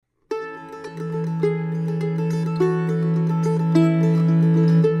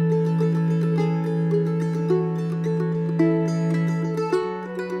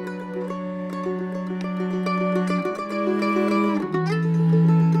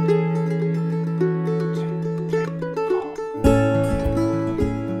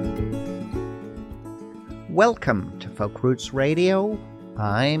Welcome to Folk Roots Radio.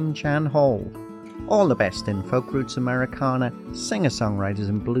 I'm Jan Hall. All the best in folk roots Americana, singer-songwriters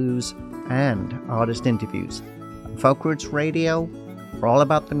and blues, and artist interviews. On Folk Roots Radio, we're all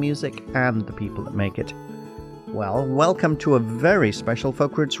about the music and the people that make it. Well, welcome to a very special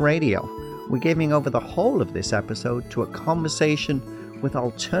Folk Roots Radio. We're giving over the whole of this episode to a conversation with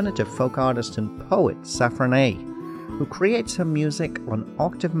alternative folk artist and poet Saffron A, who creates her music on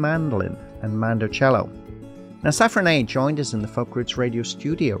octave mandolin and mandocello. Now, Saffron A joined us in the Folk Roots Radio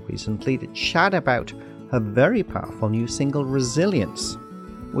studio recently to chat about her very powerful new single Resilience,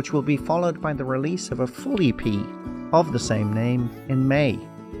 which will be followed by the release of a full EP of the same name in May.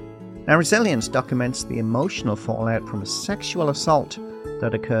 Now, Resilience documents the emotional fallout from a sexual assault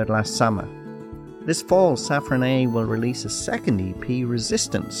that occurred last summer. This fall, Saffron A will release a second EP,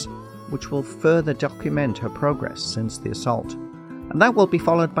 Resistance, which will further document her progress since the assault. And that will be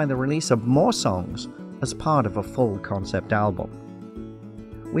followed by the release of more songs as part of a full concept album.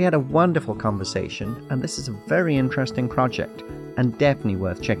 We had a wonderful conversation, and this is a very interesting project and definitely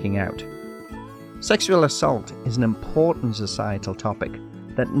worth checking out. Sexual assault is an important societal topic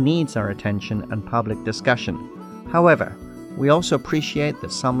that needs our attention and public discussion. However, we also appreciate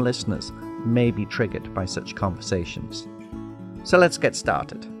that some listeners may be triggered by such conversations. So let's get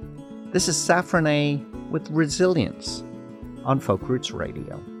started. This is Saffron A with Resilience on Folk Roots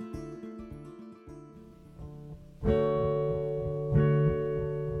Radio.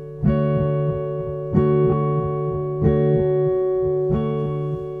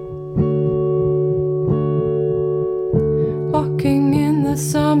 Walking in the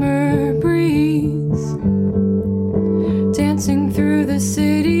summer breeze, dancing through the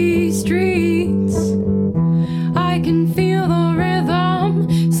city streets, I can feel the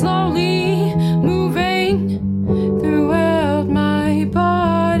rhythm slowly moving throughout my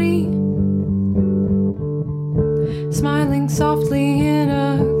body, smiling softly in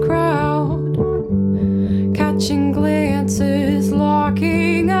a crowd, catching glances,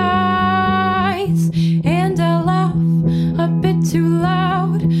 locking eyes, and I laugh a bit too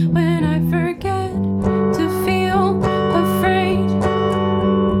loud when I forget to feel afraid.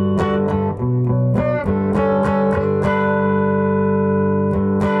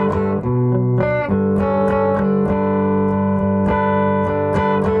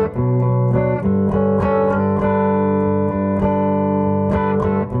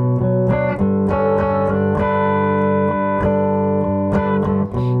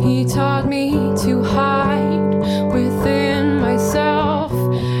 He taught me to hide within myself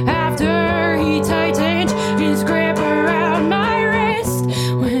after he tightened his grip around my wrist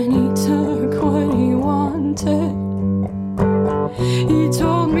when he took what he wanted. He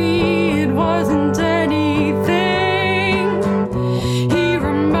told me it wasn't anything. He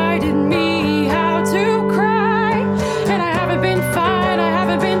reminded me how to cry, and I haven't been fine, I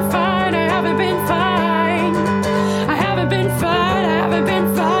haven't been fine, I haven't been fine, I haven't been fine, I haven't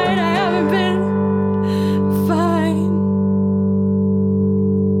been fine, I haven't been fine.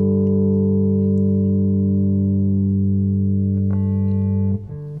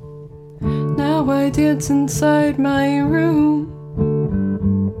 Now I dance inside my room,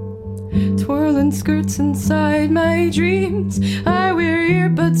 twirling skirts inside my dreams. I wear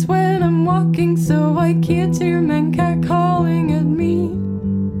earbuds when I'm walking so I can't hear men catcalling at me.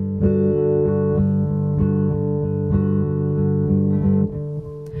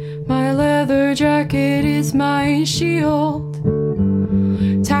 My leather jacket is my shield,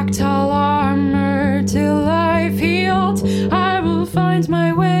 tactile armor till I've healed. I will find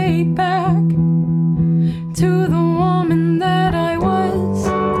my way back to the woman that I was.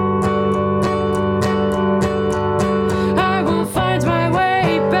 I will find my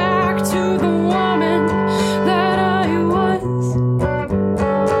way back to the woman that I was.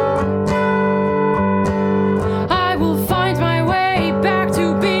 I will find my way back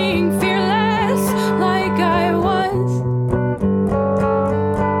to being fearless like I was.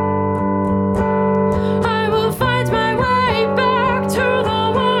 I will find my way back to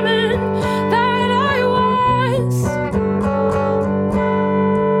the woman that I was.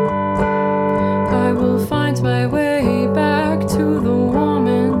 I will find my way back to the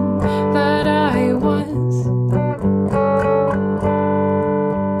woman that I was.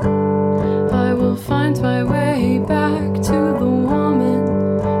 I will find my way back to the woman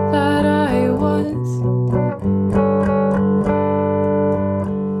that I was.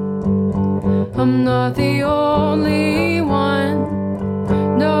 I'm not the only one.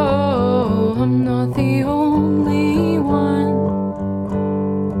 No, I'm not the only one.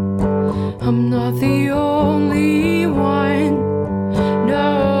 I'm not the only one.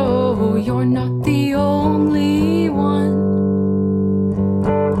 No, you're not the only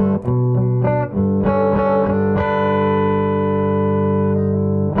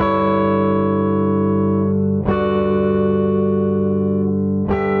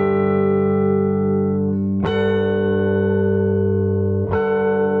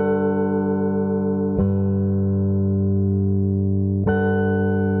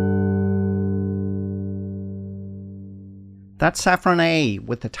That's Saffron A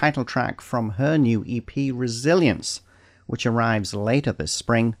with the title track from her new EP, Resilience, which arrives later this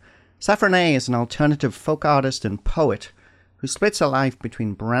spring. Saffron A is an alternative folk artist and poet who splits her life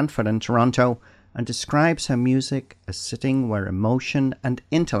between Brantford and Toronto and describes her music as sitting where emotion and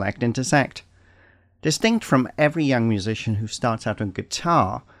intellect intersect. Distinct from every young musician who starts out on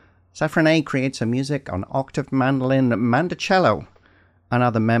guitar, Saffron A creates her music on octave mandolin, mandocello, and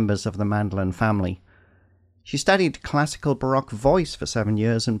other members of the mandolin family. She studied classical Baroque voice for 7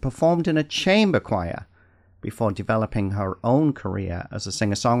 years and performed in a chamber choir before developing her own career as a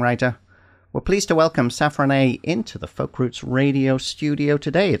singer-songwriter. We're pleased to welcome Saffron A into the Folk Roots Radio studio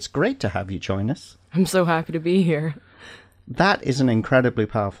today. It's great to have you join us. I'm so happy to be here. That is an incredibly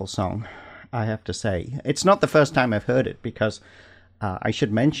powerful song, I have to say. It's not the first time I've heard it because I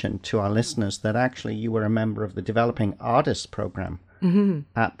should mention to our listeners that actually you were a member of the Developing Artists Program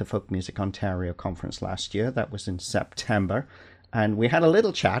at the Folk Music Ontario conference last year. That was in September. And we had a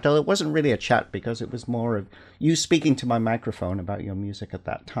little chat. It wasn't really a chat because it was more of you speaking to my microphone about your music at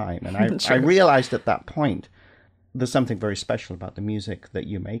that time. And I realized at that point there's something very special about the music that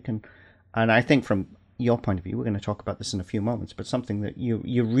you make. And I think from your point of view, we're going to talk about this in a few moments, but something that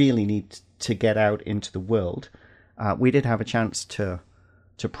you really need to get out into the world. We did have a chance to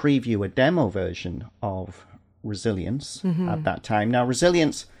preview a demo version of Resilience at that time. Now,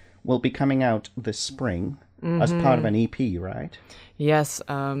 Resilience will be coming out this spring as part of an EP, right? Yes,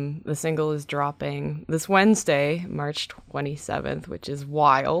 the single is dropping this Wednesday, March 27th, which is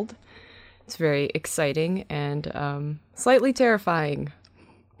wild. It's very exciting and slightly terrifying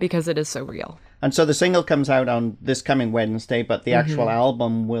because it is so real. And so the single comes out on this coming Wednesday, but the actual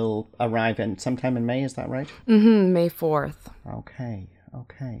album will arrive sometime in May, is that right? May 4th. Okay.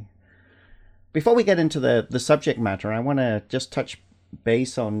 Before we get into the subject matter, I want to just touch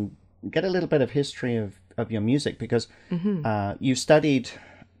base on, get a little bit of history of your music, because you studied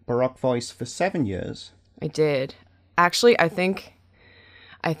Baroque voice for 7 years. I did. Actually, I think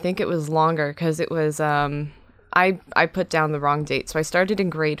it was longer because it was... I put down the wrong date. So I started in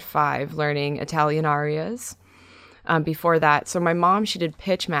grade 5 learning Italian arias before that. So my mom, she did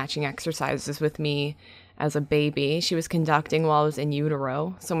pitch matching exercises with me as a baby. She was conducting while I was in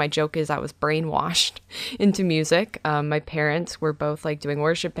utero. So my joke is I was brainwashed into music. My parents were both like doing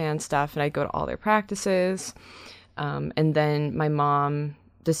worship band stuff and I'd go to all their practices. And then my mom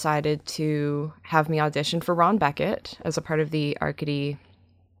decided to have me audition for Ron Beckett as a part of the Arcady.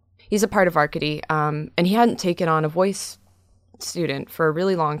 He's a part of Arcady, and he hadn't taken on a voice student for a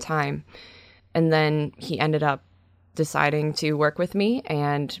really long time. And then he ended up deciding to work with me,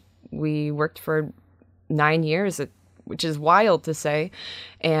 and we worked for 9 years, which is wild to say.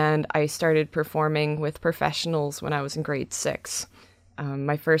 And I started performing with professionals when I was in grade 6.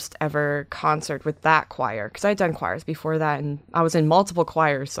 My first ever concert with that choir, because I'd done choirs before that, and I was in multiple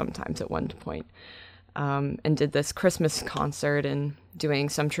choirs sometimes at one point. And did this Christmas concert and doing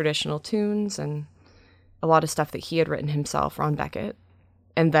some traditional tunes and a lot of stuff that he had written himself, Ron Beckett.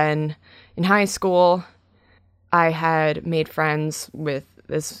 And then in high school, I had made friends with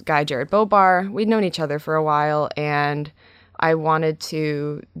this guy, Jared Bobar. We'd known each other for a while, and I wanted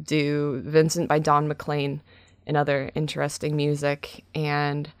to do Vincent by Don McLean and other interesting music.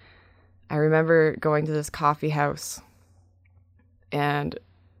 And I remember going to this coffee house and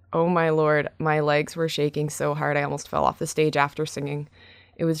oh my Lord, my legs were shaking so hard I almost fell off the stage after singing.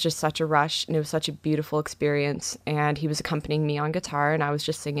 It was just such a rush and it was such a beautiful experience. And he was accompanying me on guitar and I was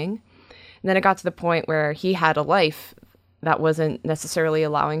just singing. And then it got to the point where he had a life that wasn't necessarily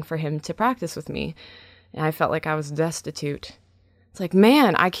allowing for him to practice with me. And I felt like I was destitute. It's like,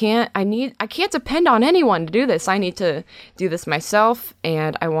 man, I can't depend on anyone to do this. I need to do this myself.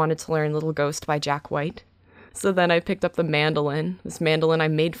 And I wanted to learn Little Ghost by Jack White. So then I picked up the mandolin. This mandolin I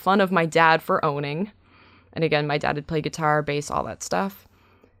made fun of my dad for owning. And again, my dad had played guitar, bass, all that stuff.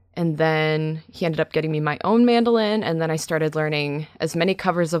 And then he ended up getting me my own mandolin. And then I started learning as many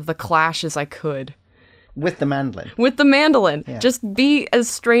covers of The Clash as I could. With the mandolin? With the mandolin. Yeah. Just be as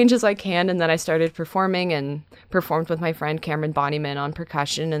strange as I can. And then I started performing and performed with my friend Cameron Bonnyman on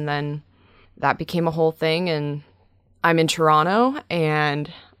percussion. And then that became a whole thing. And I'm in Toronto and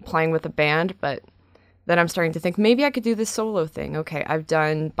playing with a band, but then I'm starting to think maybe I could do this solo thing. Okay, I've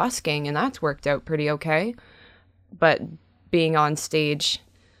done busking and that's worked out pretty okay. But being on stage,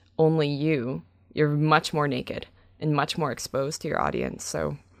 only you're much more naked and much more exposed to your audience.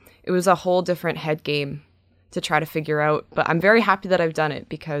 So it was a whole different head game to try to figure out. But I'm very happy that I've done it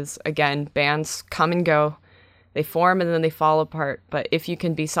because, again, bands come and go. They form and then they fall apart. But if you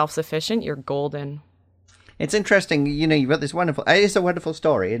can be self-sufficient, you're golden. It's interesting, you've got this wonderful, it's a wonderful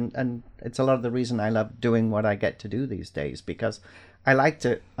story, and it's a lot of the reason I love doing what I get to do these days, because I like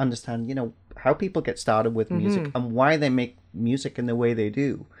to understand, how people get started with music and why they make music in the way they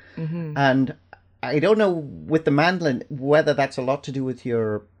do. And I don't know with the mandolin whether that's a lot to do with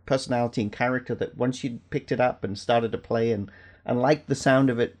your personality and character, that once you picked it up and started to play and liked the sound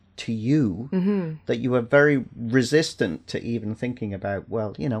of it to you, that you were very resistant to even thinking about,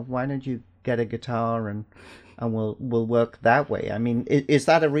 well, why don't you get a guitar and we'll work that way. I mean, is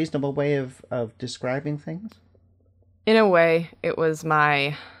that a reasonable way of describing things? In a way, it was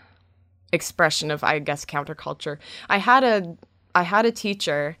my expression of, I guess, counterculture. I had a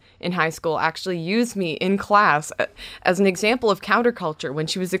teacher in high school actually use me in class as an example of counterculture when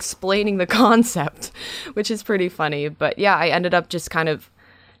she was explaining the concept, which is pretty funny. But yeah, I ended up just kind of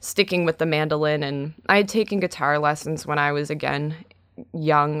sticking with the mandolin, and I had taken guitar lessons when I was, again,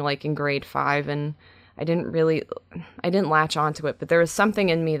 young, like in grade 5, and I didn't latch onto it, but there was something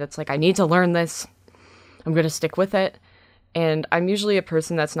in me that's like, I need to learn this. I'm going to stick with it. And I'm usually a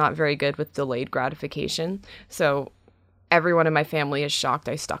person that's not very good with delayed gratification. So everyone in my family is shocked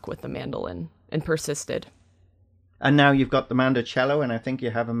I stuck with the mandolin and persisted. And now you've got the mandocello, and I think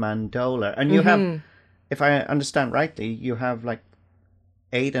you have a mandola. And you have, if I understand rightly, you have like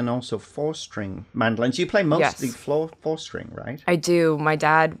 8 and also 4-string mandolins. You play mostly 4-string, right? I do. My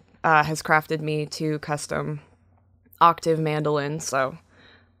dad has crafted me 2 custom octave mandolins, so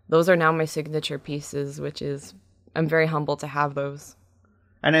those are now my signature pieces, which is, I'm very humbled to have those.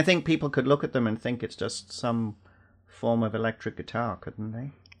 And I think people could look at them and think it's just some form of electric guitar, couldn't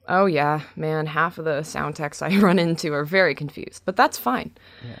they? Oh yeah, man, half of the sound techs I run into are very confused, but that's fine.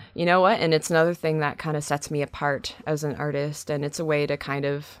 Yeah. You know what? And it's another thing that kind of sets me apart as an artist, and it's a way to kind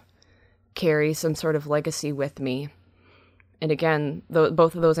of carry some sort of legacy with me. And again,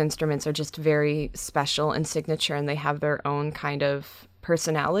 both of those instruments are just very special and signature, and they have their own kind of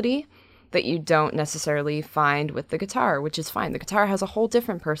personality that you don't necessarily find with the guitar, which is fine. The guitar has a whole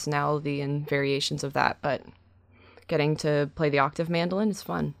different personality and variations of that, but getting to play the octave mandolin is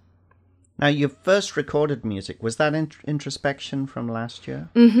fun. Now, your first recorded music, was that Introspection from last year?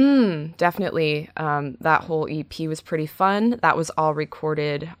 Definitely. That whole EP was pretty fun. That was all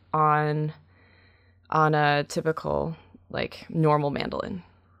recorded on a typical, like, normal mandolin.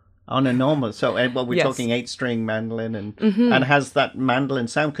 On a normal, so we're talking 8-string mandolin, and has that mandolin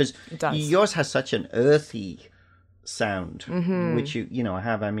sound, because yours has such an earthy sound, which you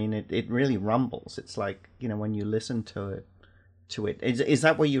have. I mean, it really rumbles. It's like, when you listen to it. Is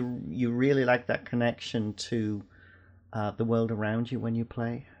that where you really like that connection to the world around you when you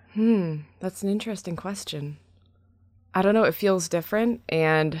play? That's an interesting question. I don't know. It feels different,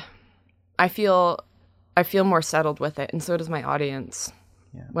 and I feel more settled with it, and so does my audience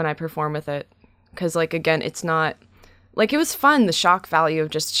when I perform with it. Because, like, again, it's not like, it was fun, the shock value of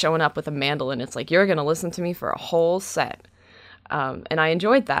just showing up with a mandolin. It's like, you're gonna listen to me for a whole set, and I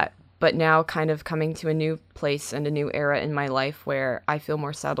enjoyed that. But now kind of coming to a new place and a new era in my life where I feel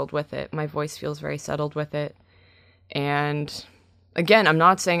more settled with it. My voice feels very settled with it. And again, I'm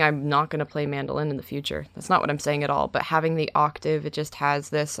not saying I'm not going to play mandolin in the future. That's not what I'm saying at all. But having the octave, it just has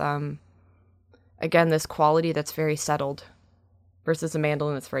this, again, this quality that's very settled versus a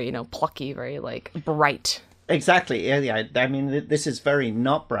mandolin that's very, plucky, very, like, bright. Exactly. Yeah. I mean, this is very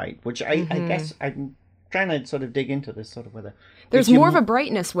not bright, which I guess I'm trying to sort of dig into this sort of whether there's more of a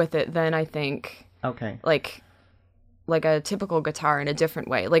brightness with it than I think. Okay. Like a typical guitar in a different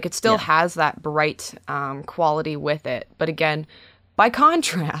way. Like, it still has that bright quality with it, but again, by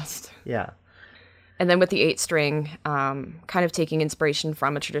contrast. Yeah. And then with the 8-string, kind of taking inspiration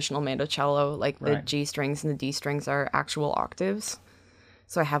from a traditional mandocello, like the G strings and the D strings are actual octaves.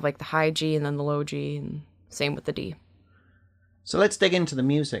 So I have like the high G and then the low G, and same with the D. So let's dig into the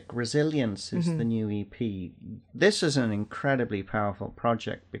music. Resilience is the new EP. This is an incredibly powerful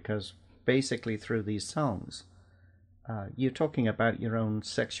project because basically through these songs, you're talking about your own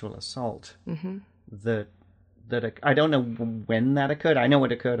sexual assault. That I don't know when that occurred. I know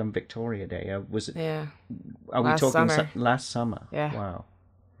it occurred on Victoria Day. Was it? Yeah. Are we talking last summer? Yeah. Wow.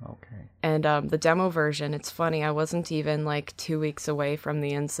 Okay. And the demo version, it's funny. I wasn't even like 2 weeks away from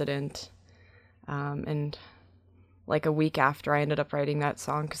the incident, and like a week after, I ended up writing that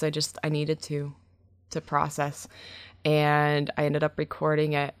song because I needed to process, and I ended up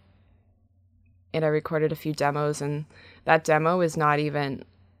recording it. And I recorded a few demos, and that demo is not even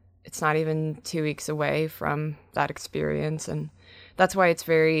 2 weeks away from that experience, and that's why it's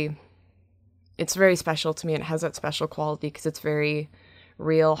very special to me. And it has that special quality because it's very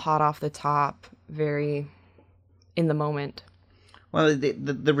real, hot off the top, very in the moment. Well,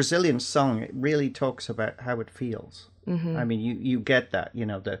 the Resilience song, it really talks about how it feels. Mm-hmm. I mean, you get that,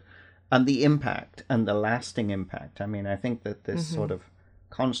 and the impact and the lasting impact. I mean, I think that this sort of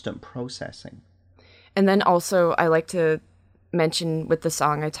constant processing. And then also, I like to mention with the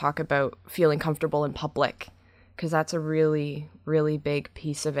song, I talk about feeling comfortable in public, because that's a really, really big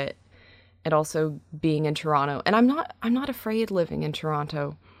piece of it. And also being in Toronto. And I'm not afraid living in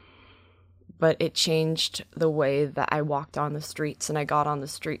Toronto, but it changed the way that I walked on the streets, and I got on the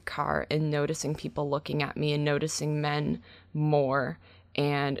streetcar and noticing people looking at me and noticing men more,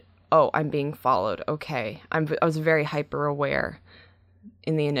 and I'm being followed. Okay. I was very hyper aware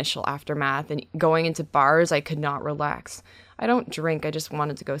in the initial aftermath, and going into bars, I could not relax. I don't drink. I just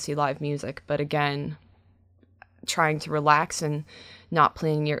wanted to go see live music. But again, trying to relax and not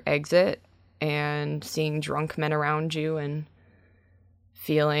playing your exit and seeing drunk men around you and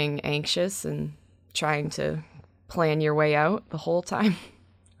feeling anxious and trying to plan your way out the whole time.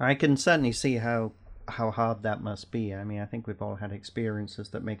 I can certainly see how hard that must be. I mean, I think we've all had experiences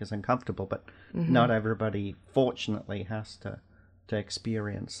that make us uncomfortable, but not everybody, fortunately, has to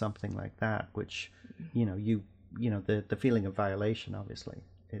experience something like that, which, the feeling of violation, obviously,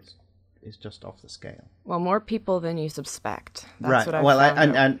 is just off the scale. Well, more people than you suspect. That's right. What I've well,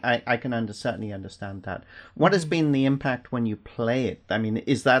 found I can certainly understand that. What has been the impact when you play it? I mean,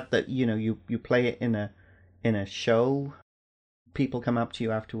 is that you play it in a show? People come up to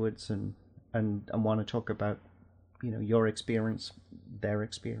you afterwards and want to talk about your experience, their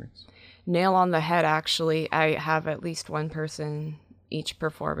experience. Nail on the head. Actually, I have at least one person each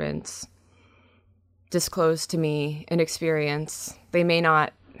performance disclose to me an experience. They may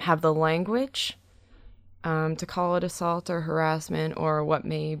not have the language to call it assault or harassment or what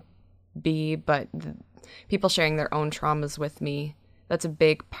may be, but people sharing their own traumas with me, that's a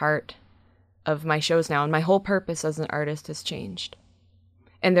big part of my shows now, and my whole purpose as an artist has changed.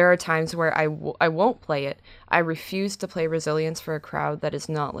 And there are times where I won't play it. I refuse to play Resilience for a crowd that is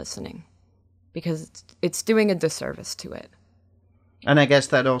not listening, because it's doing a disservice to it. And I guess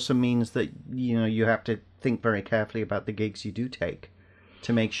that also means that you have to think very carefully about the gigs you do take,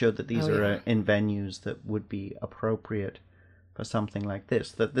 to make sure that these are in venues that would be appropriate for something like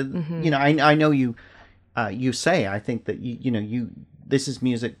this. That I know you say, I think that this is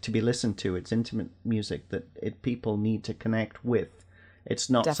music to be listened to. It's intimate music that people need to connect with.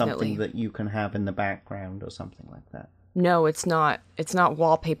 It's not something that you can have in the background or something like that. No, it's not. It's not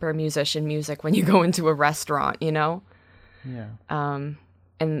wallpaper musician music when you go into a restaurant, Yeah.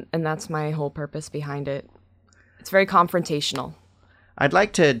 And that's my whole purpose behind it. It's very confrontational. I'd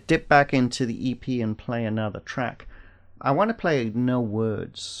like to dip back into the EP and play another track. I want to play No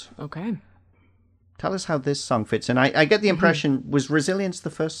Words. Okay. Tell us how this song fits in. I get the impression, was Resilience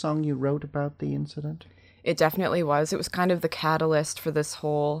the first song you wrote about the incident? It definitely was. It was kind of the catalyst for this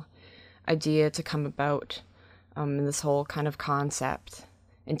whole idea to come about, and this whole kind of concept,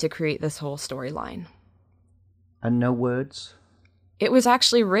 and to create this whole storyline. And No Words? It was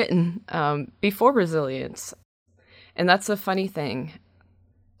actually written before Resilience. And that's a funny thing.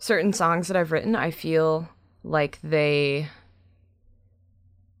 Certain songs that I've written, I feel like I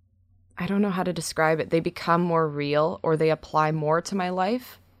don't know how to describe it. They become more real, or they apply more to my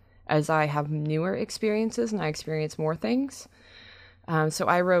life as I have newer experiences and I experience more things. So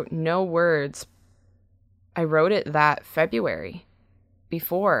I wrote No Words. I wrote it that February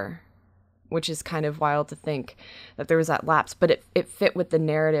before, which is kind of wild to think that there was that lapse, but it fit with the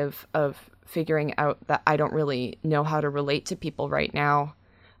narrative of figuring out that I don't really know how to relate to people right now.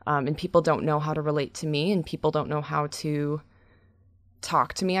 And people don't know how to relate to me, and people don't know how to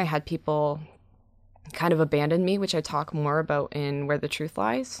talk to me. I had people kind of abandon me, which I talk more about in Where the Truth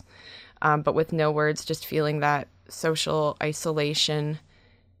Lies. But with No Words, just feeling that social isolation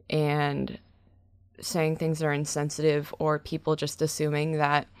and saying things that are insensitive, or people just assuming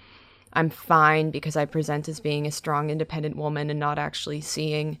that I'm fine because I present as being a strong, independent woman, and not actually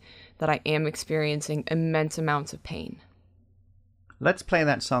seeing that I am experiencing immense amounts of pain. Let's play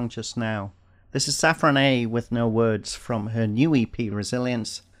that song just now. This is Saffron A with No Words from her new EP,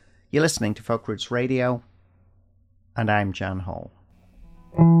 Resilience. You're listening to Folk Roots Radio, and I'm Jan Hall.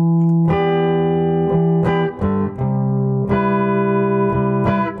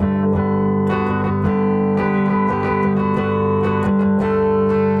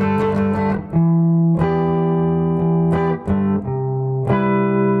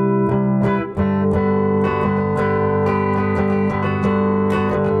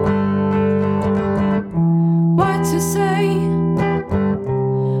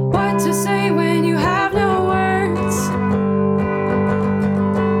 What to say when you have no words?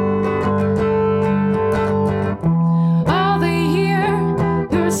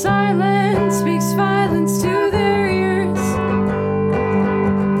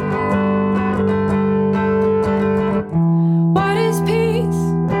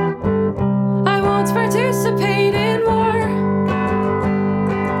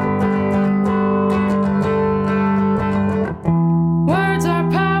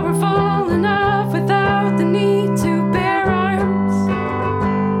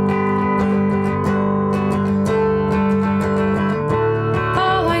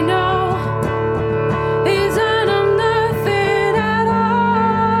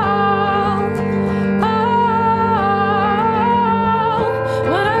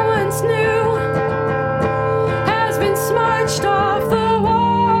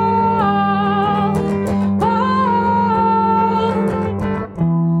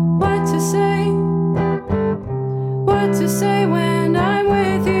 say, what to say when I'm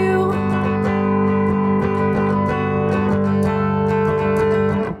with you.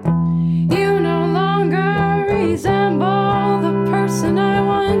 You no longer resemble the person I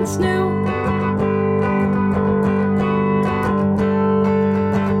once knew.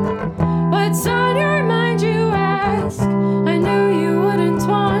 What's on your mind, you ask? I knew you wouldn't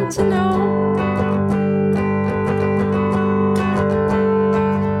want to know.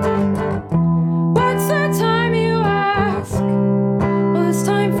 What's the time, you ask? Well, it's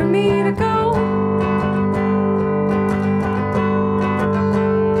time for me to go.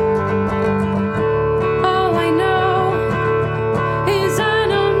 All I know is I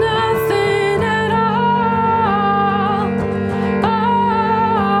know nothing at all. All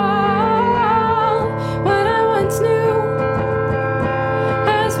what I once knew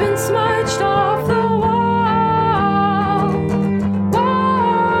has been smudged off the wall.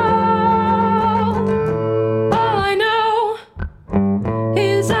 All I know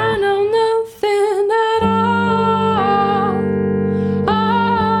is I know nothing at all. All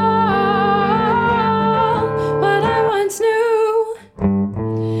what I once knew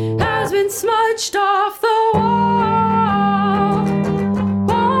has been smudged off the wall.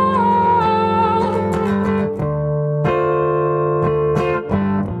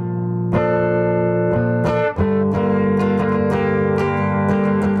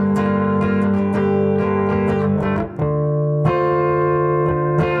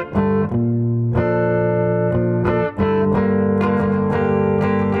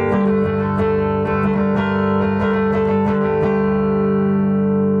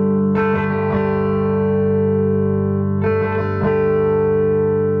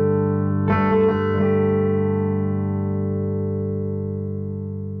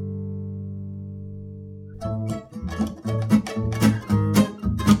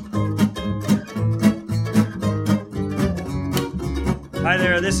 Hi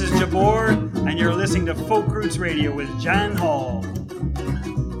there, this is Jabor, and you're listening to Folk Roots Radio with Jan Hall.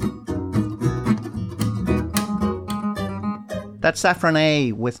 That's Saffron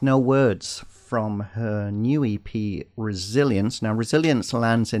A with No Words from her new EP, Resilience. Now, Resilience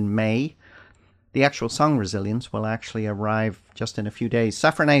lands in May. The actual song Resilience will actually arrive just in a few days.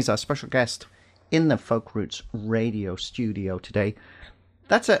 Saffron A is our special guest in the Folk Roots Radio studio today.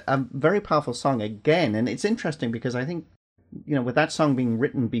 That's a very powerful song again, and it's interesting because I think, you know, with that song being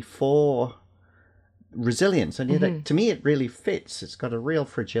written before Resilience, and yet to me it really fits. It's got a real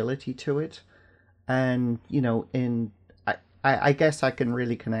fragility to it, and you know, I guess I can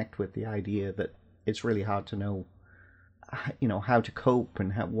really connect with the idea that it's really hard to know, you know, how to cope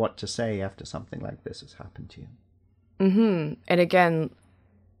and what to say after something like this has happened to you. And again,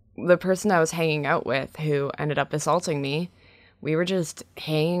 the person I was hanging out with who ended up assaulting me, we were just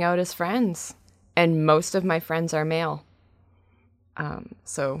hanging out as friends, and most of my friends are male.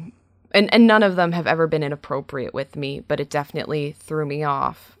 And none of them have ever been inappropriate with me, but it definitely threw me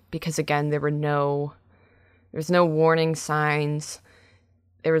off because, again, there's no warning signs.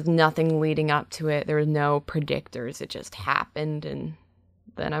 There was nothing leading up to it. There was no predictors. It just happened, and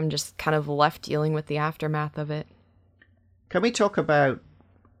then I'm just kind of left dealing with the aftermath of it. Can we talk about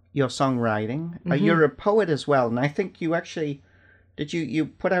your songwriting? You're a poet as well, and I think you actually... Did you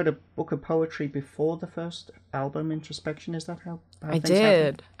put out a book of poetry before the first album, Introspection? Is that how I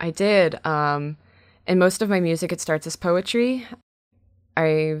did. I did. And most of my music, it starts as poetry.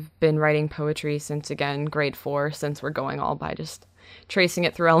 I've been writing poetry since, again, grade 4, since we're going all by just tracing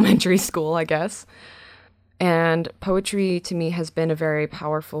it through elementary school, I guess. And poetry, to me, has been a very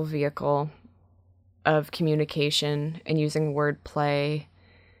powerful vehicle of communication and using wordplay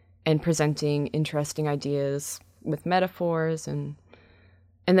and presenting interesting ideas with metaphors and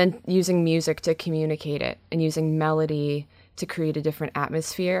then using music to communicate it and using melody to create a different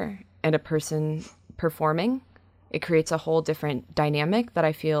atmosphere and a person performing. It creates a whole different dynamic that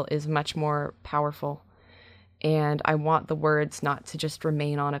I feel is much more powerful. And I want the words not to just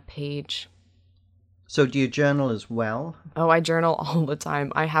remain on a page. So do you journal as well? Oh, I journal all the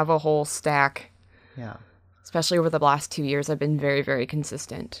time. I have a whole stack. Yeah. Especially over the last 2 years, I've been very, very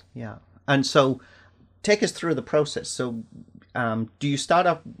consistent. Yeah. And so take us through the process. So do you start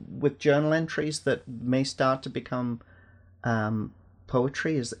off with journal entries that may start to become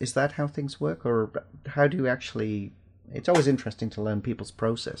poetry? Is that how things work? Or how do you actually... It's always interesting to learn people's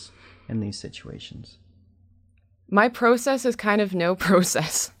process in these situations. My process is kind of no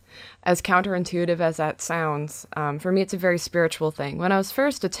process, as counterintuitive as that sounds. For me, it's a very spiritual thing. When I was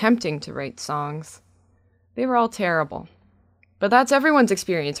first attempting to write songs, they were all terrible. But that's everyone's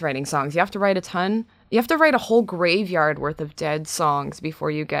experience writing songs. You have to write a ton, You have to write a whole graveyard worth of dead songs before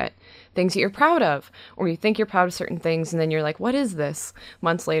you get things that you're proud of, or you think you're proud of certain things, and then you're like, what is this?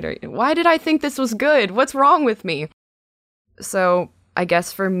 Months later, why did I think this was good? What's wrong with me? So I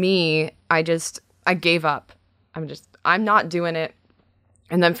guess for me, I gave up. I'm not doing it.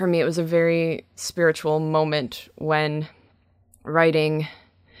 And then for me, it was a very spiritual moment when writing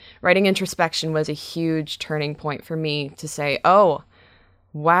introspection was a huge turning point for me to say, oh,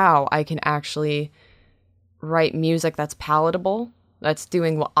 wow, I can actually write music that's palatable, that's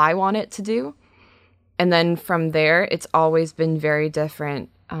doing what I want it to do. And then from there, it's always been very different.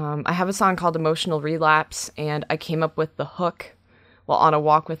 I have a song called Emotional Relapse, and I came up with the hook while on a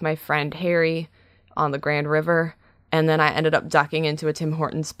walk with my friend Harry on the Grand River. And then I ended up ducking into a Tim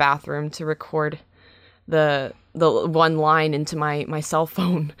Hortons bathroom to record the one line into my cell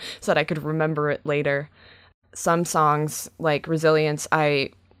phone so that I could remember it later. Some songs, like Resilience,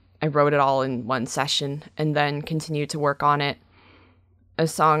 I wrote it all in one session and then continued to work on it. A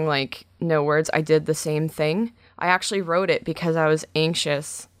song like No Words, I did the same thing. I actually wrote it because I was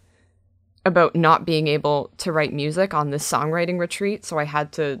anxious about not being able to write music on this songwriting retreat, so I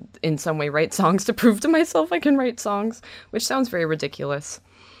had to, in some way, write songs to prove to myself I can write songs, which sounds very ridiculous.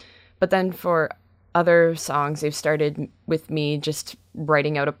 But then for other songs, they've started with me just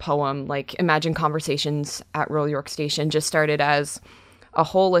writing out a poem, like Imagine Conversations at Royal York Station just started as a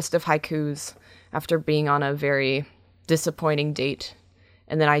whole list of haikus after being on a very disappointing date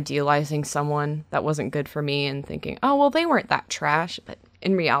and then idealizing someone that wasn't good for me and thinking, oh, well, they weren't that trash. But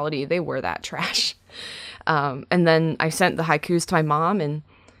in reality, they were that trash. And then I sent the haikus to my mom and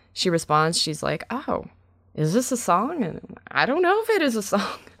she responds, she's like, oh, is this a song? And I don't know if it is a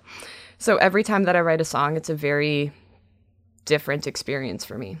song. So every time that I write a song, it's a very different experience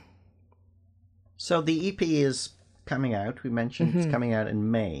for me. So the EP is coming out. We mentioned it's coming out in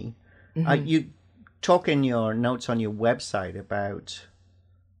May. You talk in your notes on your website about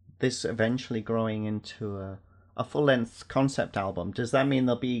this eventually growing into a full-length concept album. Does that mean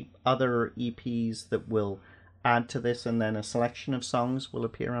there'll be other EPs that will add to this and then a selection of songs will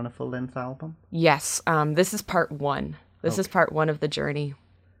appear on a full-length album? Yes. This is part one. This is part one of the journey.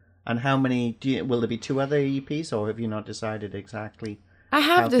 And how many, will there be 2 other EPs, or have you not decided exactly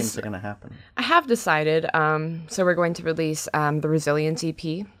how things are going to happen? I have decided. So we're going to release the Resilience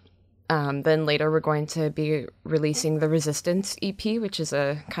EP. Then later we're going to be releasing the Resistance EP, which is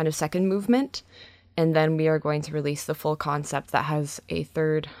a kind of second movement. And then we are going to release the full concept that has a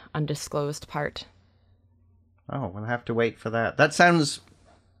third undisclosed part. Oh, we'll have to wait for that. That sounds...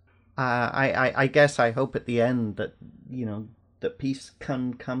 I guess I hope at the end that, that peace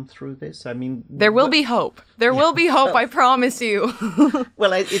can come through this. I mean... There will be hope. There will be hope, I promise you.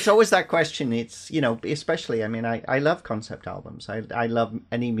 Well, it's always that question. It's, especially, I mean, I love concept albums. I love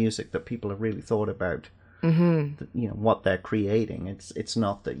any music that people have really thought about, what they're creating. It's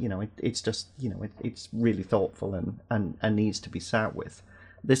not that, it's just, it's really thoughtful and needs to be sat with.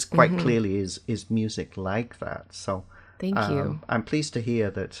 This quite clearly is music like that. So thank you. I'm pleased to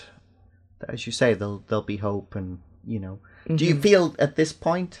hear that, as you say, there'll be hope and, Do you feel at this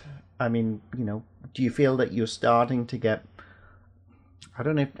point, I mean, do you feel that you're starting to get, I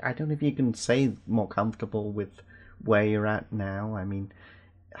don't know if you can say more comfortable with where you're at now? I mean,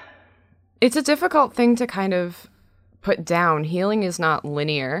 it's a difficult thing to kind of put down. Healing is not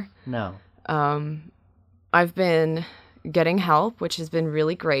linear. No. I've been getting help, which has been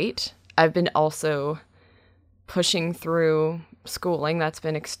really great. I've been also pushing through schooling. That's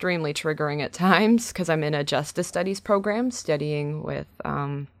been extremely triggering at times because I'm in a justice studies program studying with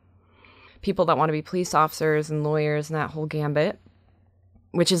people that want to be police officers and lawyers and that whole gambit,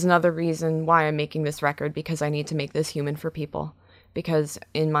 which is another reason why I'm making this record, because I need to make this human for people. Because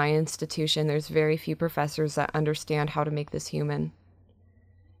in my institution, there's very few professors that understand how to make this human.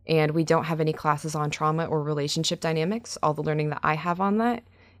 And we don't have any classes on trauma or relationship dynamics. All the learning that I have on that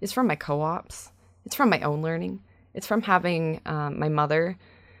is from my co-ops. It's from my own learning. It's from having my mother,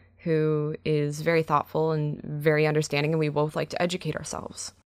 who is very thoughtful and very understanding, and we both like to educate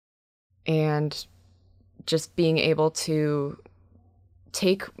ourselves. And just being able to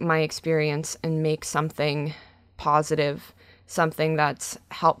take my experience and make something positive, something that's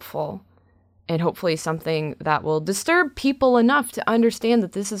helpful, and hopefully something that will disturb people enough to understand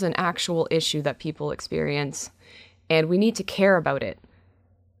that this is an actual issue that people experience, and we need to care about it.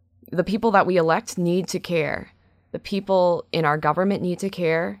 The people that we elect need to care. The people in our government need to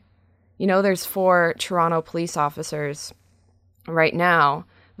care. There's 4 Toronto police officers right now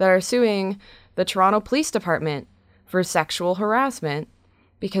that are suing the Toronto Police Department for sexual harassment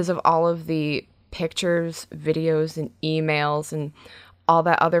because of all of the pictures, videos, and emails and all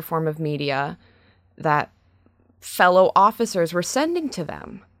that other form of media that fellow officers were sending to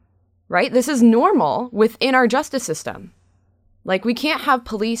them, right? This is normal within our justice system. Like, we can't have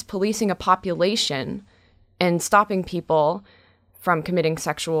police policing a population and stopping people from committing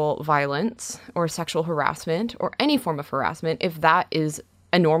sexual violence or sexual harassment or any form of harassment if that is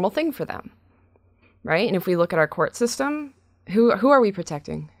a normal thing for them, right? And if we look at our court system, who are we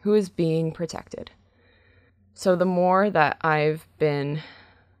protecting? Who is being protected? So the more that I've been,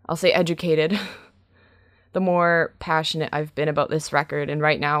 I'll say, educated, the more passionate I've been about this record. And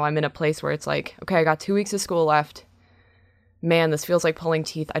right now I'm in a place where it's like, okay, I got 2 weeks of school left. Man, this feels like pulling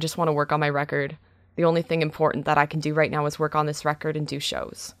teeth. I just want to work on my record. The only thing important that I can do right now is work on this record and do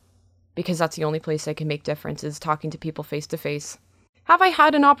shows, because that's the only place I can make difference, is talking to people face to face. Have I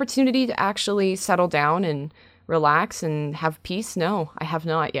had an opportunity to actually settle down and relax and have peace? No, I have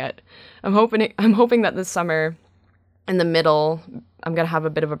not yet. I'm hoping that this summer, in the middle, I'm going to have a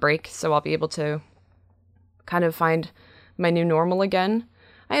bit of a break, so I'll be able to kind of find my new normal again.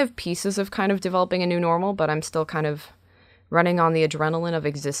 I have pieces of kind of developing a new normal, but I'm still kind of running on the adrenaline of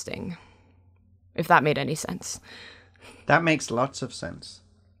existing, if that made any sense. That makes lots of sense.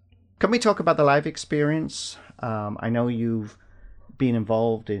 Can we talk about the live experience? I know you've been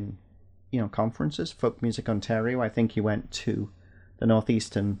involved in, conferences, Folk Music Ontario. I think you went to the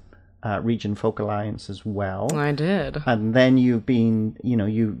Northeastern Region Folk Alliance as well. I did. And then you've been,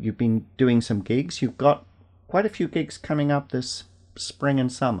 you've been doing some gigs. You've got quite a few gigs coming up this spring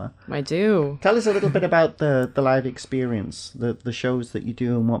and summer. I do. Tell us a little bit about the live experience, the shows that you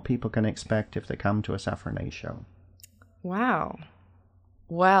do, and what people can expect if they come to a Saffron show. Wow.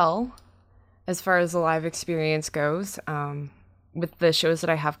 Well, as far as the live experience goes, with the shows that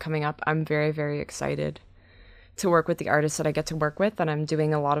I have coming up, I'm very, very excited to work with the artists that I get to work with, and I'm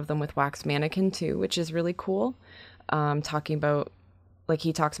doing a lot of them with Wax Mannequin too, which is really cool. Talking about, like,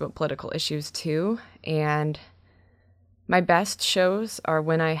 he talks about political issues too, and my best shows are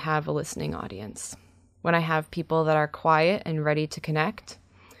when I have a listening audience, when I have people that are quiet and ready to connect,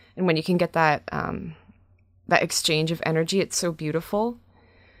 and when you can get that that exchange of energy. It's so beautiful.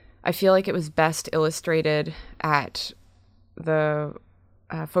 I feel like it was best illustrated at the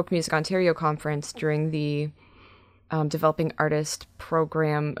Folk Music Ontario conference during the Developing Artist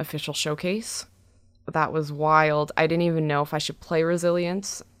Program official showcase. That was wild. I didn't even know if I should play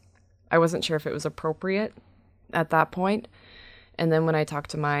Resilience. I wasn't sure if it was appropriate at that point. And then when I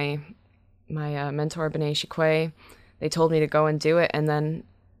talked to my mentor, Benet Chiquet, they told me to go and do it. And then,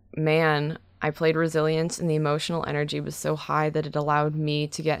 man, I played Resilience, and the emotional energy was so high that it allowed me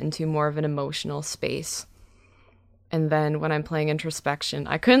to get into more of an emotional space. And then when I'm playing Introspection,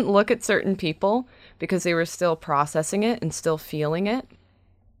 I couldn't look at certain people because they were still processing it and still feeling it,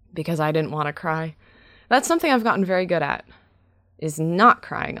 because I didn't want to cry. That's something I've gotten very good at, is not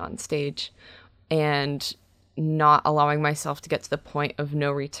crying on stage and not allowing myself to get to the point of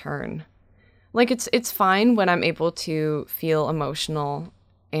no return. Like, it's fine when I'm able to feel emotional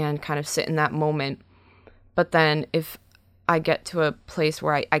and kind of sit in that moment. But then if I get to a place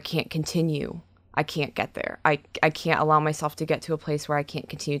where I can't continue, I can't get there. I can't allow myself to get to a place where I can't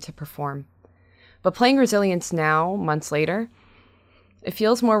continue to perform. But playing Resilience now, months later, it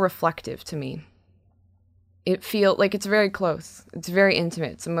feels more reflective to me. It feels like it's very close. It's very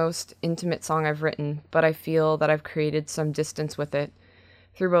intimate. It's the most intimate song I've written, but I feel that I've created some distance with it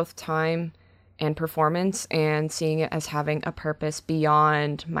through both time and performance, and seeing it as having a purpose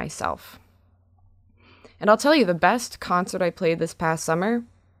beyond myself. And I'll tell you, the best concert I played this past summer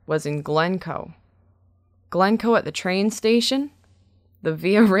was in Glencoe. Glencoe at the train station. The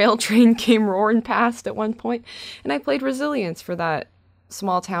Via Rail train came roaring past at one point, and I played Resilience for that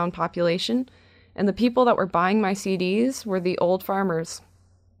small town population. And the people that were buying my CDs were the old farmers.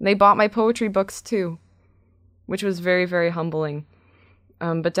 They bought my poetry books too, which was very, very humbling.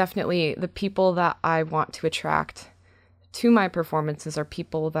 But definitely the people that I want to attract to my performances are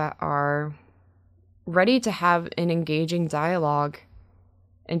people that are ready to have an engaging dialogue,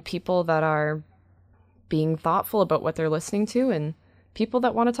 and people that are being thoughtful about what they're listening to, and people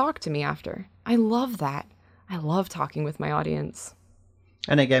that want to talk to me after. I love that. I love talking with my audience.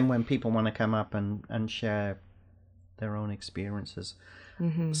 And again, when people want to come up and share their own experiences.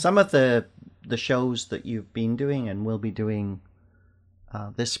 Mm-hmm. Some of the shows that you've been doing and will be doing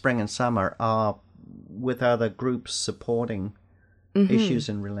this spring and summer are with other groups supporting issues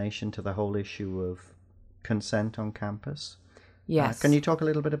in relation to the whole issue of consent on campus. Yes. Can you talk a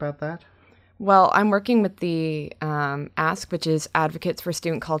little bit about that? Well, I'm working with the ASC, which is Advocates for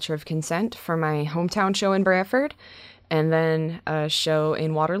Student Culture of Consent, for my hometown show in Brantford, and then a show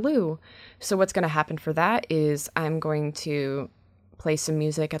in Waterloo. So what's going to happen for that is I'm going to play some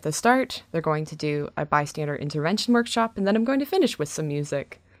music at the start. They're going to do a bystander intervention workshop, and then I'm going to finish with some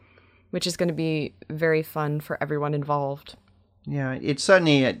music, which is going to be very fun for everyone involved. Yeah, it's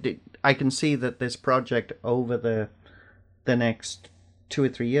certainly, I can see that this project over the next 2 or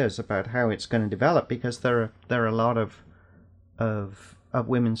 3 years about how it's going to develop, because there are a lot of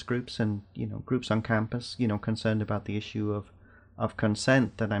women's groups and, you know, groups on campus, you know, concerned about the issue of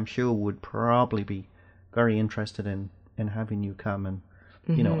consent, that I'm sure would probably be very interested in having you come and,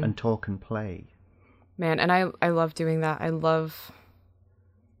 you know, and talk and play. Man, and I love doing that. I love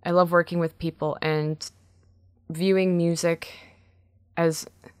working with people and viewing music as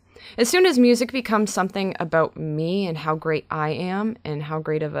soon as music becomes something about me and how great I am and how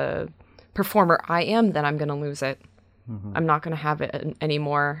great of a performer I am, then I'm going to lose it. I'm not going to have it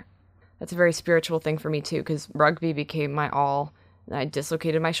anymore. That's a very spiritual thing for me too, because rugby became my all. And I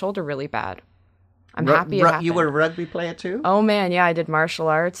dislocated my shoulder really bad. I'm happy it happened. You were a rugby player too? Oh man, yeah, I did martial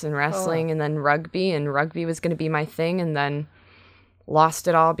arts and wrestling and then rugby was going to be my thing, and then lost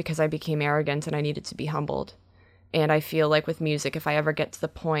it all because I became arrogant and I needed to be humbled. And I feel like with music, if I ever get to the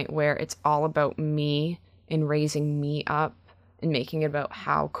point where it's all about me and raising me up and making it about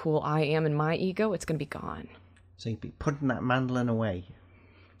how cool I am and my ego, it's going to be gone. So you'd be putting that mandolin away.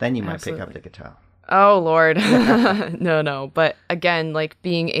 Then you might pick up the guitar. Oh, Lord. No. But again, like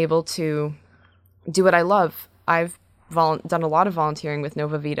being able to do what I love. I've done a lot of volunteering with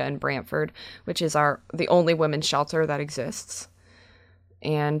Nova Vita in Brantford, which is the only women's shelter that exists.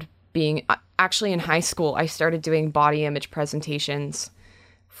 And being actually in high school, I started doing body image presentations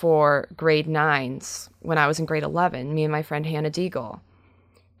for grade 9s when I was in grade 11, me and my friend Hannah Deagle.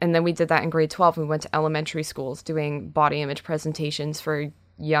 And then we did that in grade 12. We went to elementary schools doing body image presentations for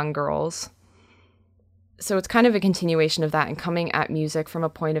young girls. So it's kind of a continuation of that and coming at music from a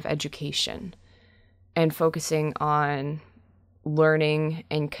point of education and focusing on learning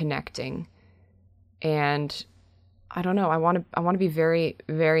and connecting. And I don't know, I want to be very,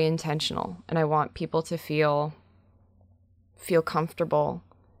 very intentional, and I want people to feel comfortable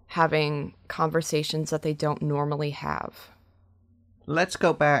having conversations that they don't normally have. Let's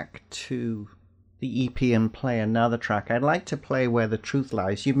go back to the EP and play another track. I'd like to play Where the Truth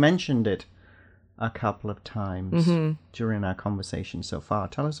Lies. You've mentioned it a couple of times during our conversation so far.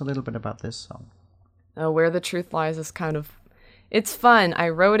 Tell us a little bit about this song. Where the Truth Lies is it's fun. I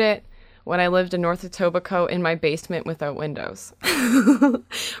wrote it when I lived in North Etobicoke in my basement without windows.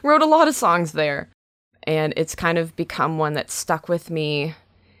 Wrote a lot of songs there. And it's kind of become one that stuck with me.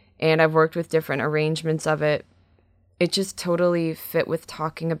 And I've worked with different arrangements of it. It just totally fit with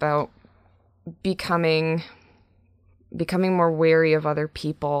talking about becoming more wary of other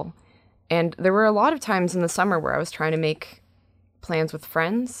people. And there were a lot of times in the summer where I was trying to make plans with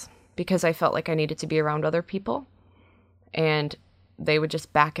friends because I felt like I needed to be around other people. And they would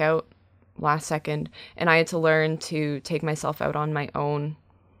just back out last second. And I had to learn to take myself out on my own.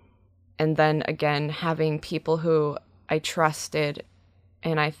 And then again, having people who I trusted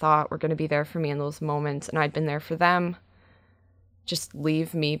and I thought were going to be there for me in those moments, and I'd been there for them, just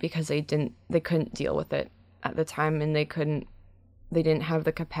leave me because they couldn't deal with it at the time, and they didn't have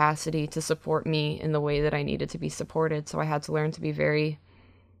the capacity to support me in the way that I needed to be supported. So I had to learn to be very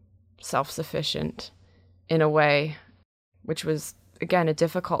self-sufficient in a way, which was, again, a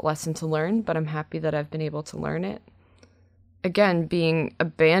difficult lesson to learn, but I'm happy that I've been able to learn it. Again, being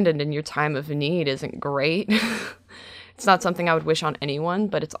abandoned in your time of need isn't great. It's not something I would wish on anyone,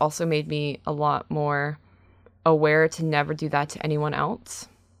 but it's also made me a lot more aware to never do that to anyone else.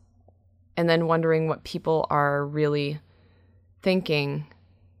 And then wondering what people are really thinking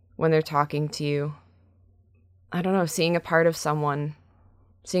when they're talking to you. I don't know, seeing a part of someone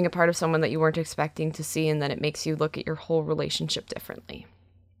that you weren't expecting to see, and then it makes you look at your whole relationship differently.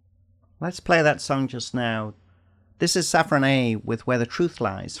 Let's play that song just now. This is Saffron A with Where the Truth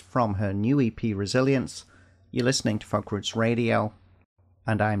Lies from her new EP Resilience. You're listening to Folk Roots Radio,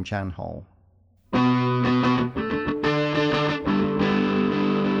 and I'm Jan Hall.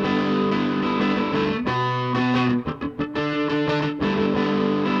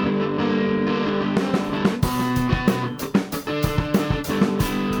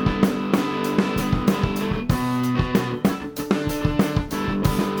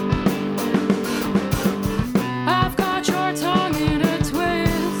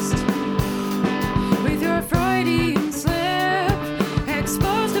 Freudian slip,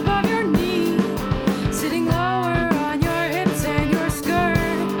 exposed above your knee, sitting low.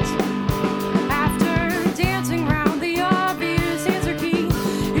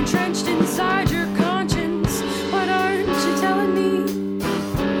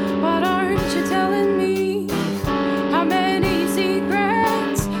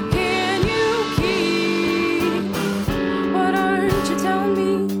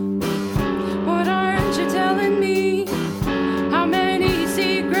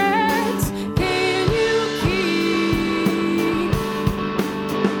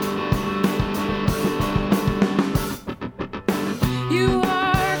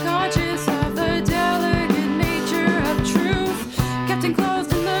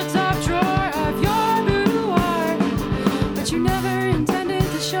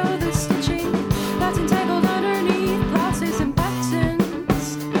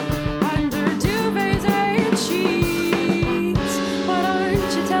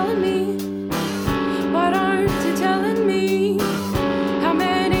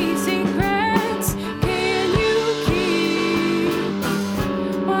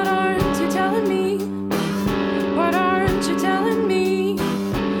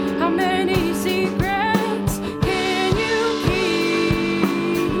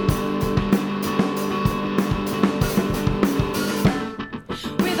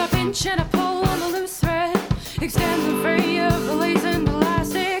 wrench and a pull on the loose thread. Extend the fray of the lace and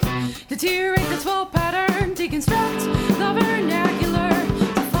elastic. Deteriorate the 12 pattern. Deconstruct the vernacular.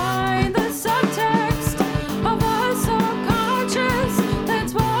 To find the subtext of the subconscious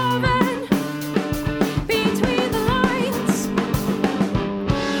that's woven between the lines.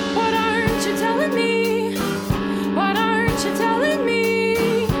 What aren't you telling me? What aren't you telling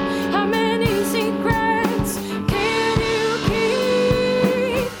me? How many secrets can you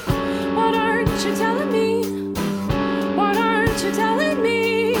keep? What aren't you telling me? What aren't you telling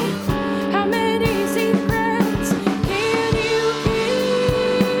me? How many secrets can you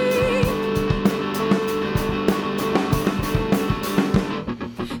keep?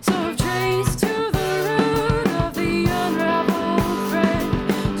 So I've traced to the root of the unraveled thread,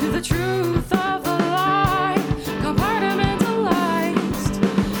 to the truth of the lie, compartmentalized.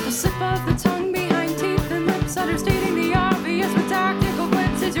 A slip of the tongue behind teeth and lips, understating the obvious with tactical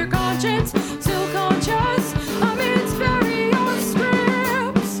quips. Is your conscience still conscious amidst various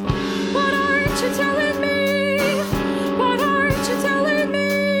scripts? What aren't you telling me? What aren't you telling me?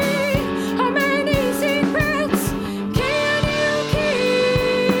 How many secrets can you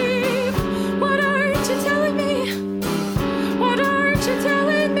keep? What aren't you telling me? What aren't you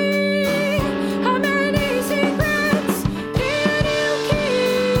telling me? How many secrets can you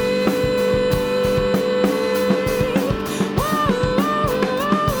keep?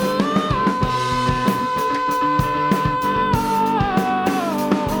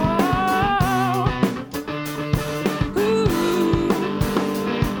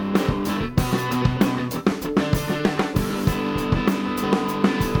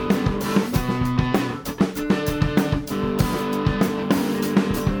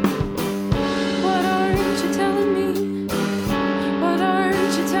 What aren't you telling me? What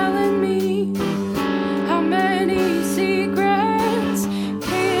aren't you telling me? How many secrets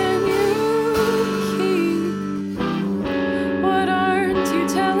can you keep? What aren't you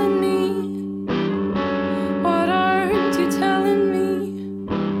telling me? What aren't you telling me?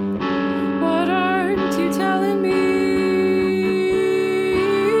 What aren't you telling me?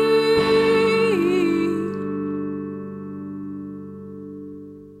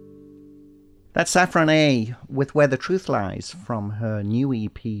 That's Saffron A with Where the Truth Lies from her new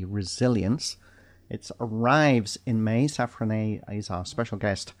EP Resilience. It arrives in May. Saffron A is our special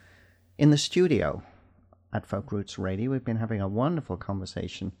guest in the studio at Folk Roots Radio. We've been having a wonderful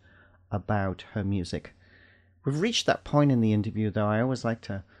conversation about her music. We've reached that point in the interview, though. I always like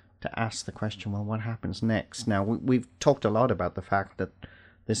to ask the question, well, what happens next? Now, we've talked a lot about the fact that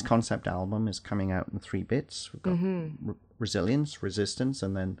this concept album is coming out in 3 bits. We've got Resilience, Resistance,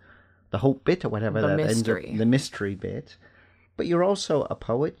 and then the Hope bit, or whatever The that mystery. ends up, the mystery bit. But you're also a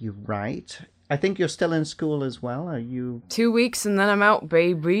poet, you write. I think you're still in school as well. Are you? 2 weeks and then I'm out,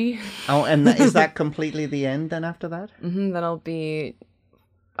 baby. Oh, and is that completely the end then after that?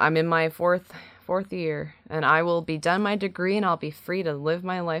 I'm in my fourth year, and I will be done my degree, and I'll be free to live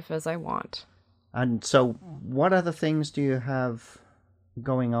my life as I want. And so what other things do you have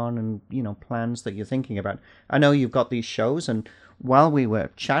going on and, plans that you're thinking about? I know you've got these shows, and while we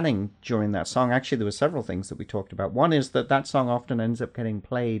were chatting during that song, actually there were several things that we talked about. One is that song often ends up getting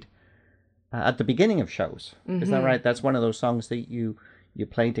played at the beginning of shows. Is that right? That's one of those songs that you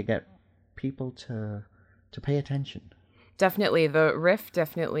play to get people to pay attention. Definitely. The riff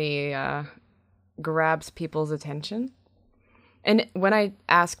definitely grabs people's attention. And when I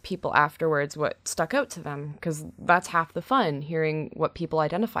ask people afterwards what stuck out to them, because that's half the fun, hearing what people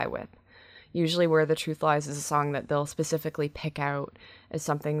identify with. Usually Where the Truth Lies is a song that they'll specifically pick out as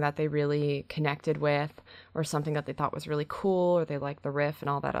something that they really connected with, or something that they thought was really cool, or they like the riff and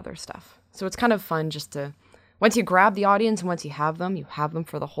all that other stuff. So it's kind of fun just to, once you grab the audience and once you have them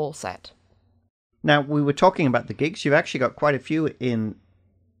for the whole set. Now, we were talking about the gigs. You've actually got quite a few in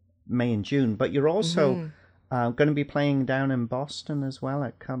May and June, but you're also going to be playing down in Boston as well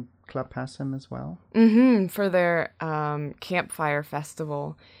at Club Passam as well. For their Campfire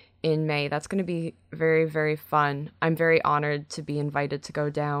Festival in May. That's going to be very, very fun. I'm very honored to be invited to go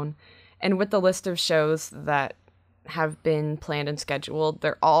down. And with the list of shows that have been planned and scheduled,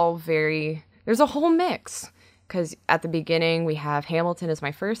 they're all there's a whole mix. Because at the beginning, we have Hamilton as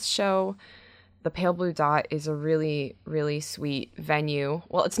my first show. The Pale Blue Dot is a really, really sweet venue.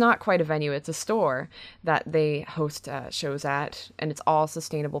 Well, it's not quite a venue. It's a store that they host shows at, and it's all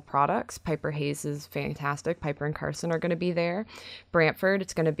sustainable products. Piper Hayes is fantastic. Piper and Carson are going to be there. Brantford,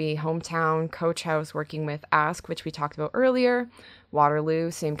 it's going to be Hometown, Coach House, working with Ask, which we talked about earlier. Waterloo,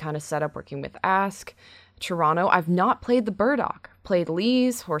 same kind of setup, working with Ask. Toronto, I've not played the Burdock. Played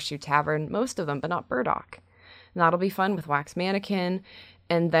Lee's, Horseshoe Tavern, most of them, but not Burdock. And that'll be fun with Wax Mannequin.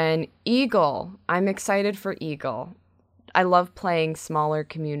 And then Eagle. I'm excited for Eagle. I love playing smaller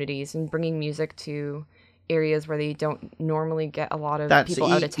communities and bringing music to areas where they don't normally get a lot of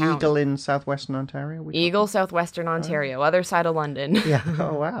people out of town. Eagle in southwestern Ontario? Eagle, southwestern Ontario, other side of London. Yeah.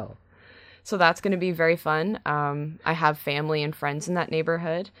 Oh, wow. So that's going to be very fun. I have family and friends in that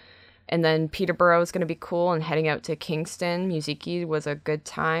neighborhood. And then Peterborough is going to be cool, and heading out to Kingston. Musiki was a good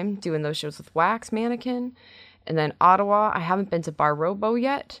time doing those shows with Wax Mannequin. And then Ottawa, I haven't been to Bar Robo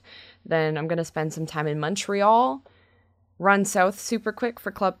yet. Then I'm going to spend some time in Montreal. Run south super quick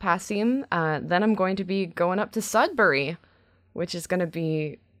for Club Passim. Then I'm going to be going up to Sudbury, which is going to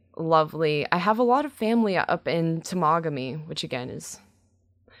be lovely. I have a lot of family up in Temagami, which again is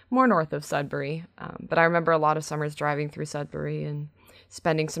more north of Sudbury. But I remember a lot of summers driving through Sudbury and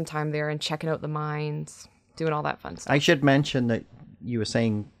spending some time there and checking out the mines, doing all that fun stuff. I should mention that you were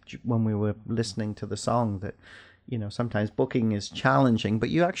saying when we were listening to the song that, you know, sometimes booking is challenging, but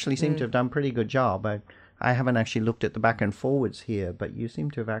you actually seem to have done a pretty good job. I haven't actually looked at the back and forwards here, but you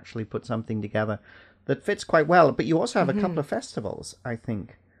seem to have actually put something together that fits quite well. But you also have a couple of festivals, I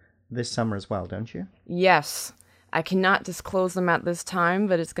think, this summer as well, don't you? Yes. I cannot disclose them at this time,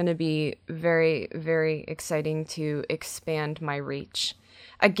 but it's going to be very, very exciting to expand my reach.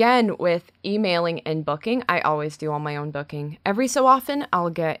 Again, with emailing and booking, I always do all my own booking. Every so often, I'll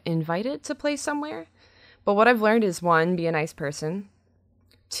get invited to play somewhere. But what I've learned is 1, be a nice person.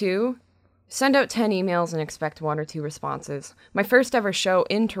 2, send out 10 emails and expect 1 or 2 responses. My first ever show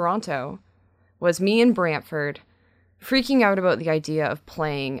in Toronto was me in Brantford, freaking out about the idea of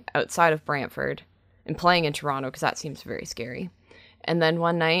playing outside of Brantford and playing in Toronto because that seems very scary. And then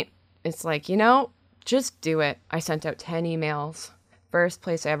one night, it's like, you know, just do it. I sent out 10 emails. First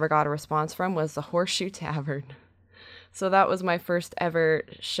place I ever got a response from was the Horseshoe Tavern. So that was my first ever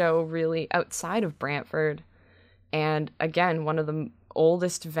show really outside of Brantford. And again, one of the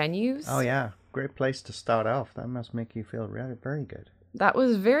oldest venues. Oh, yeah. Great place to start off. That must make you feel really very good. That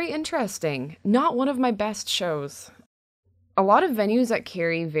was very interesting. Not one of my best shows. A lot of venues that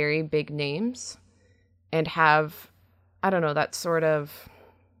carry very big names and have, I don't know, that sort of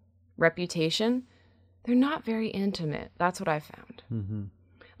reputation, they're not very intimate. That's what I found. Mm-hmm.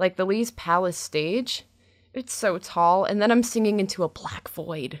 Like the Lee's Palace stage, it's so tall, and then I'm singing into a black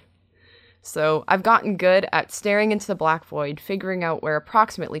void. So I've gotten good at staring into the black void, figuring out where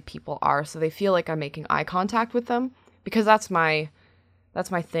approximately people are so they feel like I'm making eye contact with them, because that's my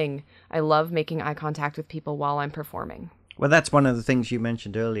thing. I love making eye contact with people while I'm performing. Well, that's one of the things you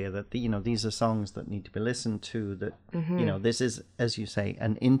mentioned earlier, that, you know, these are songs that need to be listened to, that, you know, this is, as you say,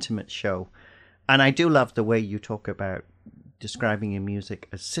 an intimate show. And I do love the way you talk about describing your music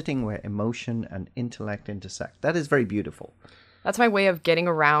as sitting where emotion and intellect intersect. That is very beautiful. That's my way of getting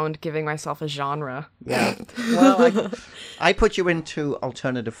around giving myself a genre. Yeah. Well, I put you into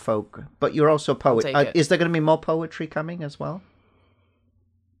alternative folk, but you're also a poet. Is there going to be more poetry coming as well?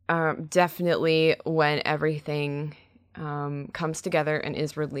 Definitely when everything comes together and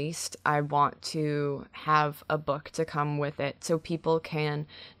is released, I want to have a book to come with it so people can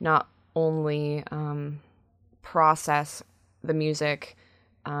not only process the music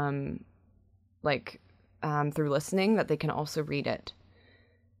through listening, that they can also read it.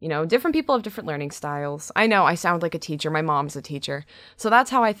 You know, different people have different learning styles. I know I sound like a teacher. My mom's a teacher. So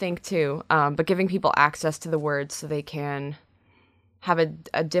that's how I think too. But giving people access to the words so they can have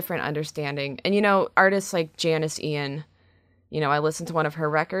a different understanding. And, you know, artists like Janice Ian, you know, I listened to one of her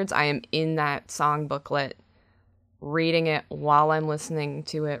records. I am in that song booklet, reading it while I'm listening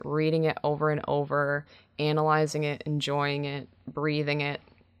to it, reading it over and over, analyzing it, enjoying it, breathing it.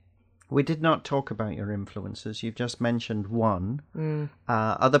 We did not talk about your influences. You've just mentioned one.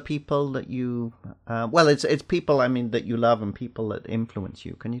 Other people that you... it's people, I mean, that you love and people that influence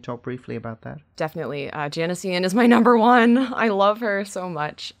you. Can you talk briefly about that? Definitely. Janice Ian is my number one. I love her so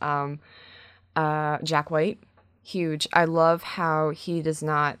much. Jack White, huge. I love how he does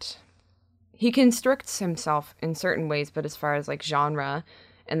not... He constricts himself in certain ways, but as far as like genre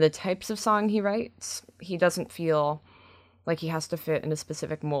and the types of song he writes, he doesn't feel like he has to fit in a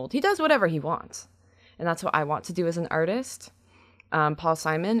specific mold. He does whatever he wants. And that's what I want to do as an artist. Paul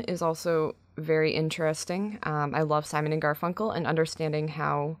Simon is also very interesting. I love Simon and Garfunkel and understanding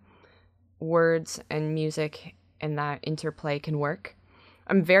how words and music and that interplay can work.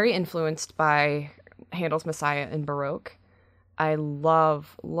 I'm very influenced by Handel's Messiah and Baroque. I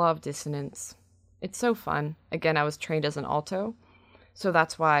love dissonance. It's so fun. Again, I was trained as an alto. So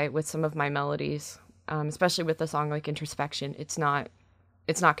that's why with some of my melodies, especially with a song like Introspection, it's not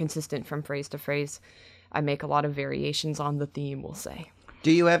consistent from phrase to phrase. I make a lot of variations on the theme, we'll say.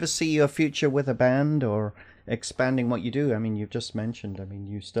 Do you ever see your future with a band, or expanding what you do. I mean, you've just mentioned,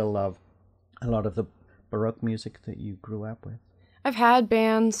 you still love a lot of the Baroque music that you grew up with. I've had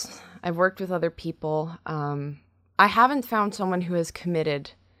bands. I've worked with other people. I haven't found someone who is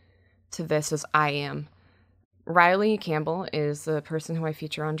committed to this as I am. Riley Campbell is the person who I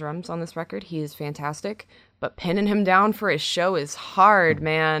feature on drums on this record. He is fantastic, but pinning him down for his show is hard,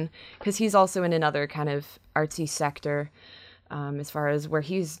 man, because he's also in another kind of artsy sector as far as where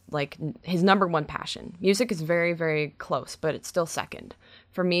he's like his number one passion. Music is very, very close, but it's still second.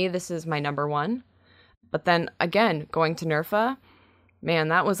 For me, this is my number one. But then again, going to NERFA, man,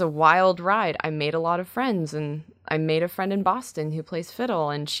 that was a wild ride. I made a lot of friends, and I made a friend in Boston who plays fiddle,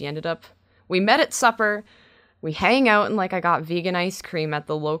 and we met at supper. We hang out, and I got vegan ice cream at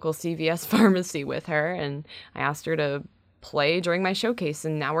the local CVS pharmacy with her, and I asked her to play during my showcase,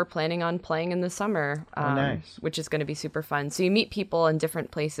 and now we're planning on playing in the summer, nice. Which is going to be super fun. So you meet people in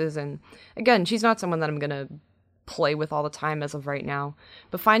different places, and again, she's not someone that I'm going to play with all the time as of right now,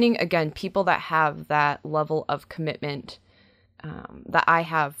 but finding, again, people that have that level of commitment that I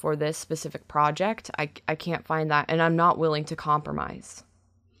have for this specific project, I can't find that, and I'm not willing to compromise.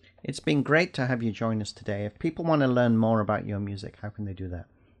 It's been great to have you join us today. If people want to learn more about your music, how can they do that?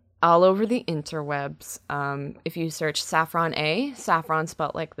 All over the interwebs. If you search Saffron A, saffron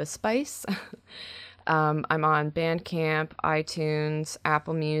spelled like the spice. I'm on Bandcamp, iTunes,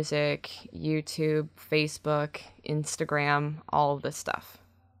 Apple Music, YouTube, Facebook, Instagram, all of this stuff.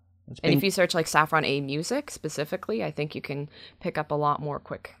 And if you search Saffron A Music specifically, I think you can pick up a lot more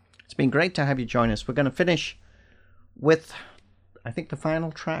quick. It's been great to have you join us. We're going to finish with, I think, the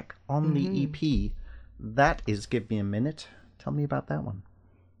final track on the EP. That is Give Me a Minute. Tell me about that one.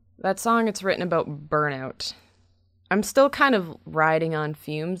 That song, it's written about burnout. I'm still kind of riding on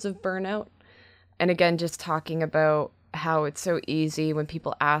fumes of burnout. And again, just talking about how it's so easy when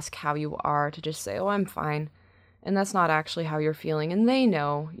people ask how you are to just say, oh, I'm fine. And that's not actually how you're feeling. And they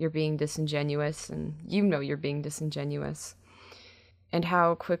know you're being disingenuous, and you know you're being disingenuous. And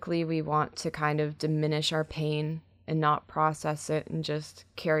how quickly we want to kind of diminish our pain and not process it and just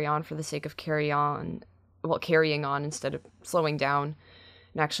carry on for the sake of carrying on instead of slowing down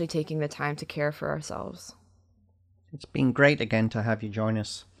and actually taking the time to care for ourselves. It's been great again to have you join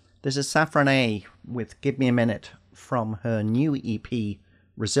us. This is Saffron A with Give Me a Minute from her new EP,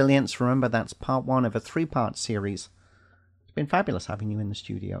 Resilience. Remember, that's part one of a 3-part series. It's been fabulous having you in the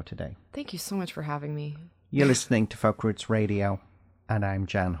studio today. Thank you so much for having me. You're listening to Folk Roots Radio, and I'm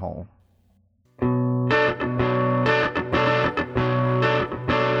Jan Hall.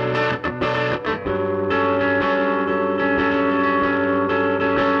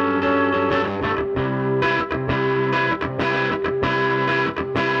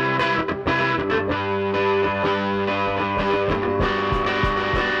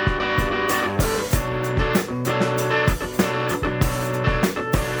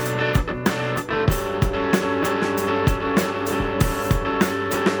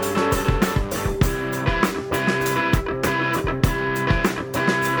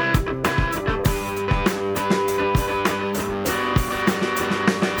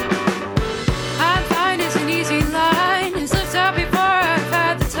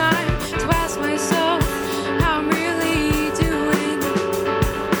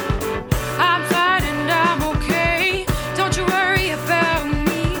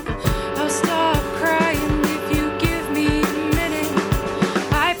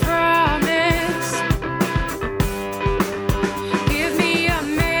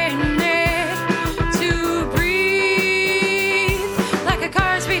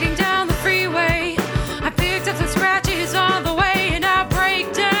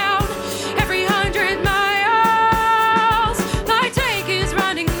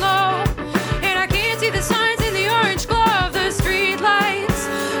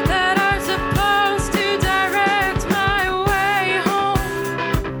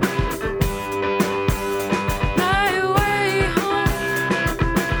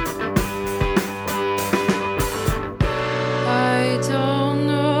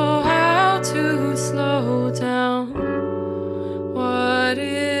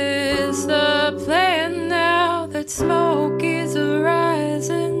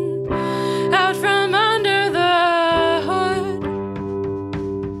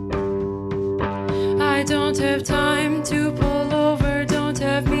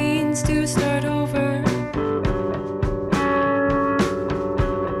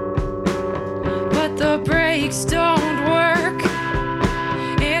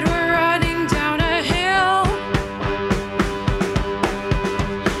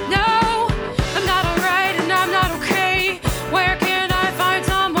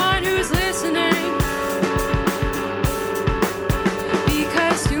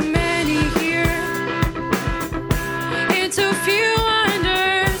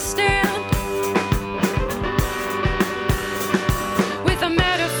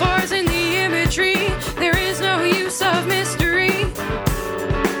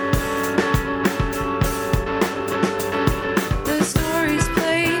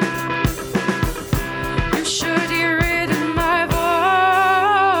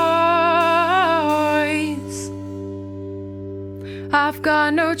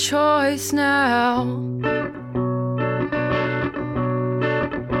 no choice now.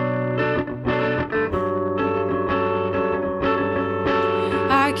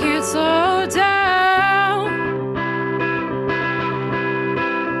 I can't slow down.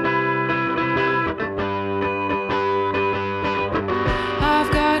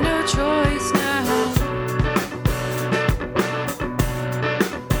 I've got no choice now.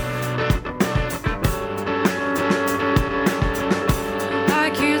 I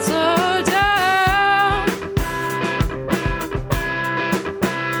can't slow down.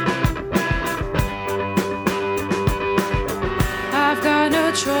 I've got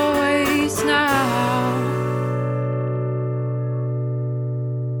no choice now.